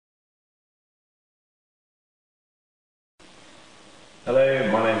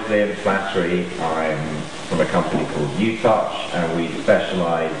Hello, my name is Liam Slattery. I'm from a company called UTouch, and we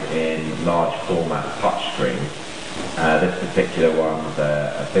specialise in large format touchscreens. This particular one's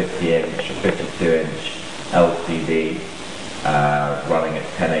a 50-inch, 52-inch LCD running at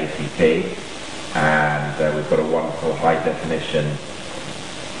 1080p, and we've got a wonderful high-definition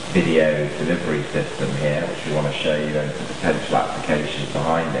video delivery system here, which we want to show you and the potential applications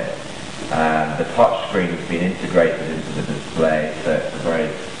behind it. The touchscreen has been integrated into the display, so it's a very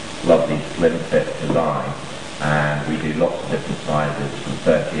lovely slim fit design, and we do lots of different sizes from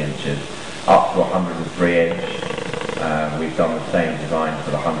 30 inches up to 103 inch. We've done the same design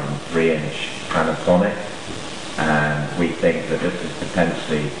for the 103 inch Panasonic, and we think that this is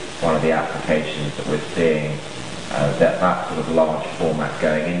potentially one of the applications that we're seeing that sort of large format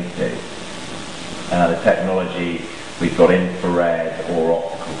going into. The technology, we've got infrared or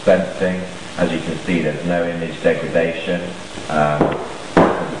optical sensing. As you can see, there's no image degradation. There's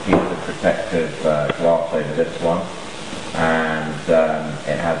a piece of protective glass over this one, and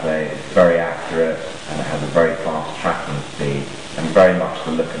it has it's very accurate, and it has a very fast tracking speed, and very much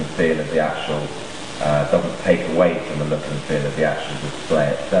the look and feel of the actual, doesn't take away from the look and feel of the actual display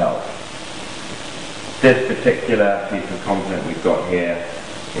itself. This particular piece of content we've got here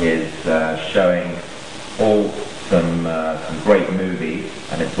is showing some great movies,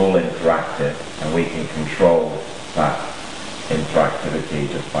 and it's all interactive, and we can control that interactivity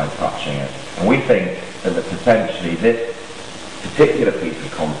just by touching it. And we think that potentially this particular piece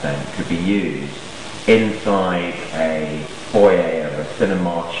of content could be used inside a foyer of a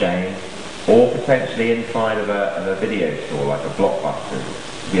cinema chain, or potentially inside of a video store like a Blockbuster,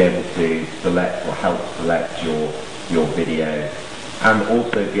 to be able to select or help select your videos, and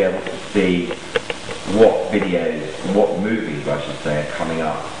also be able to see what movies I should say, are coming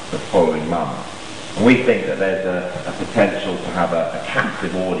up the following month. And we think that there's a potential to have a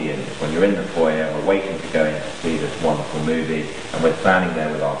captive audience when you're in the foyer, we're waiting to go in to see this wonderful movie, and we're standing there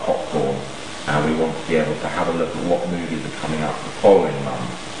with our popcorn, and we want to be able to have a look at what movies are coming up the following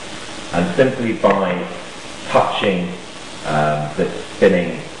month. And simply by touching this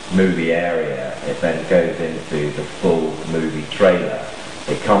spinning movie area, it then goes into the full movie trailer.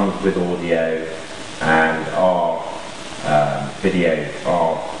 It comes with audio, and our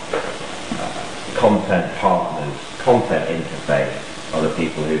content partners, content interface, are the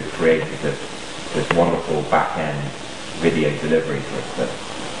people who've created this wonderful back-end video delivery system.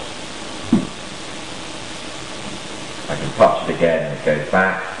 I can touch it again and it goes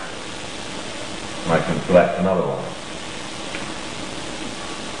back, and I can select another one.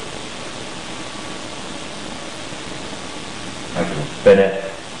 I can spin it,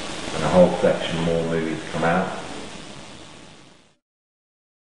 and a whole section more movies come out.